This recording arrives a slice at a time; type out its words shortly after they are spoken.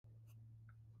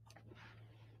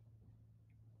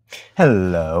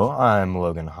Hello, I'm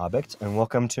Logan Habicht, and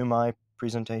welcome to my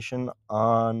presentation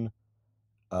on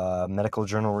medical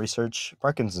journal research,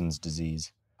 Parkinson's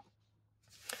disease.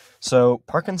 So,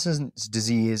 Parkinson's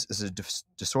disease is a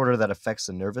disorder that affects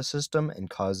the nervous system and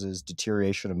causes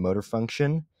deterioration of motor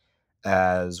function,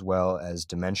 as well as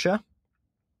dementia.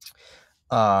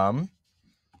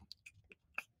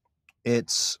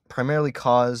 It's primarily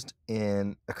occurs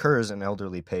in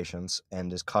elderly patients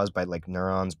and is caused by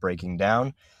neurons breaking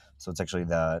down. So it's actually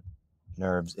the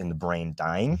nerves in the brain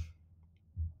dying.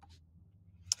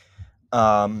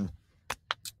 Parkinson's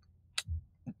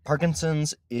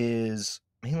is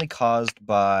mainly caused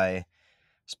by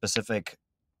specific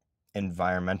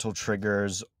environmental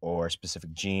triggers or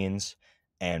specific genes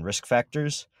and risk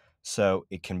factors. So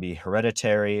it can be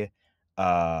hereditary,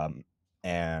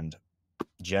 and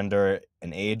gender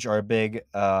and age are a big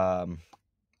part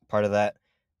of that.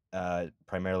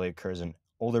 Primarily occurs in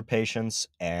older patients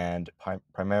and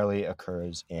primarily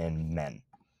occurs in men.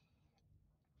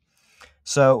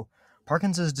 So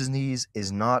Parkinson's disease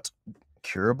is not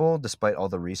curable despite all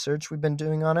the research we've been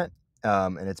doing on it.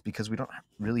 And it's because we don't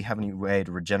really have any way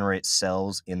to regenerate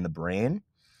cells in the brain.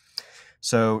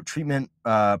 So treatment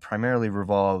primarily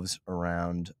revolves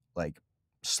around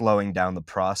slowing down the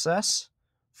process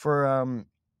for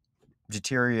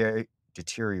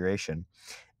deterioration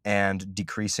and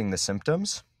decreasing the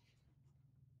symptoms.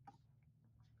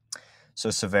 So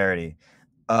severity.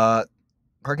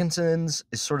 Parkinson's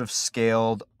is sort of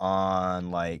scaled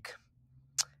on a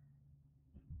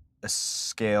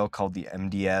scale called the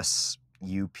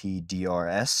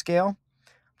MDS-UPDRS scale. I'm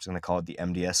just going to call it the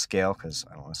MDS scale because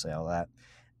I don't want to say all that.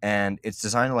 And it's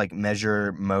designed to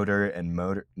measure motor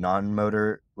and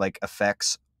non-motor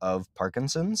effects of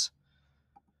Parkinson's.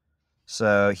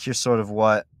 So here's sort of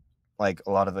what a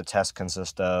lot of the tests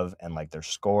consist of and their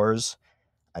scores.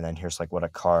 And then here's what a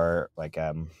car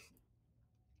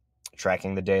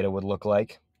tracking the data would look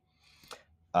like.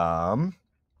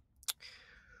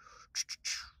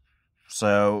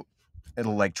 So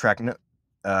it'll track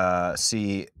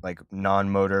see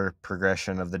non-motor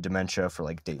progression of the dementia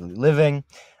for daily living,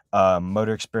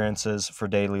 motor experiences for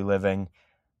daily living,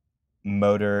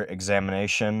 motor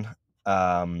examination,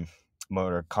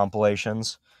 motor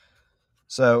compilations.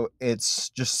 So it's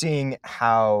just seeing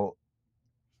how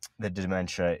the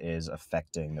dementia is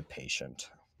affecting the patient.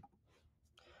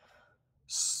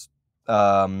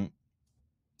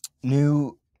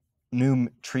 New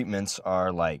treatments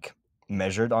are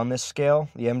measured on this scale,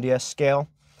 the MDS scale,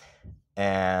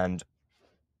 and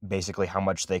basically how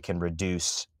much they can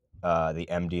reduce the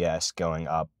MDS going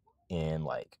up in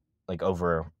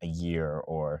over a year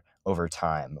or over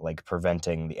time,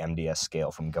 preventing the MDS scale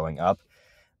from going up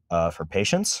for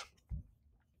patients.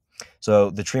 So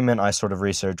the treatment I sort of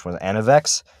researched was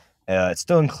Anavex. It's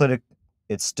still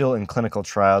in clinical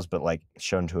trials, but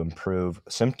shown to improve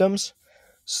symptoms.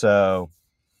 So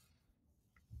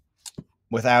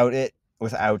without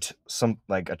some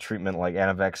a treatment like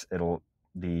Anavex,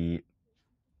 the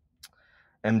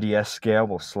MDS scale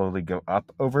will slowly go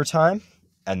up over time.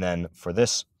 And then for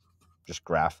this just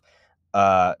graph,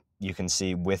 you can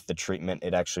see with the treatment,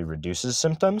 it actually reduces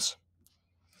symptoms.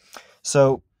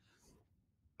 So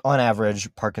on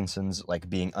average, Parkinson's,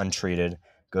 being untreated,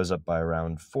 goes up by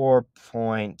around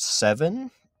 4.7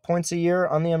 points a year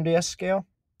on the MDS scale,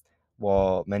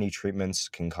 while many treatments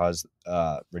can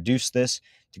reduce this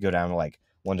to go down to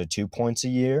 1 to 2 points a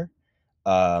year.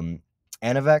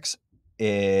 Anavex,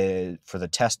 for the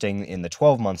testing in the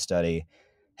 12-month study,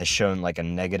 has shown a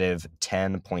negative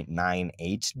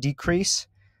 10.98 decrease.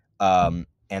 And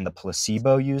the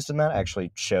placebo used in that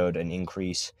actually showed an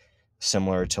increase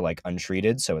similar to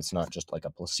untreated. So it's not just a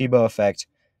placebo effect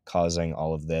causing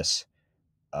all of this,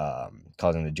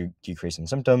 causing the decrease in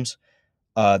symptoms.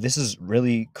 This is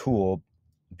really cool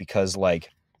because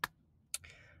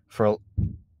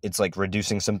it's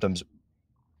reducing symptoms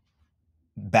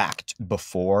back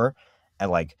before,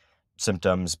 and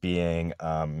symptoms being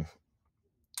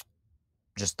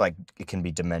just it can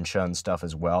be dementia and stuff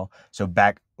as well. So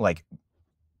back it's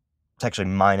actually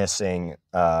minusing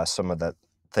some of the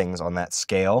things on that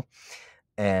scale,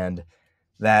 and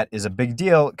that is a big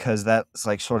deal because that's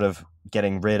sort of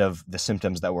getting rid of the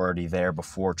symptoms that were already there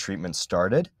before treatment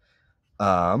started.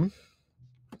 So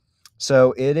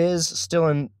it is still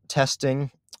in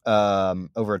testing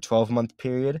over a 12-month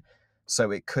period.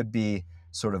 So it could be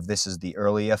sort of this is the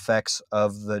early effects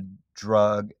of the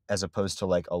drug as opposed to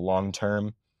a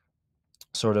long-term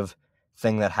sort of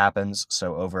thing that happens.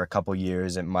 So over a couple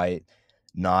years, it might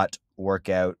not work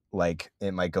out.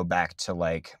 It might go back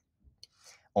to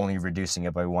only reducing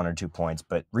it by 1 or 2 points.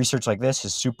 But research like this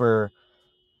is super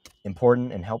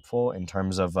important and helpful in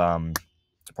terms of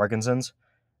Parkinson's.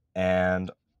 And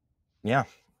yeah,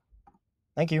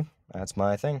 thank you. That's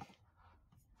my thing.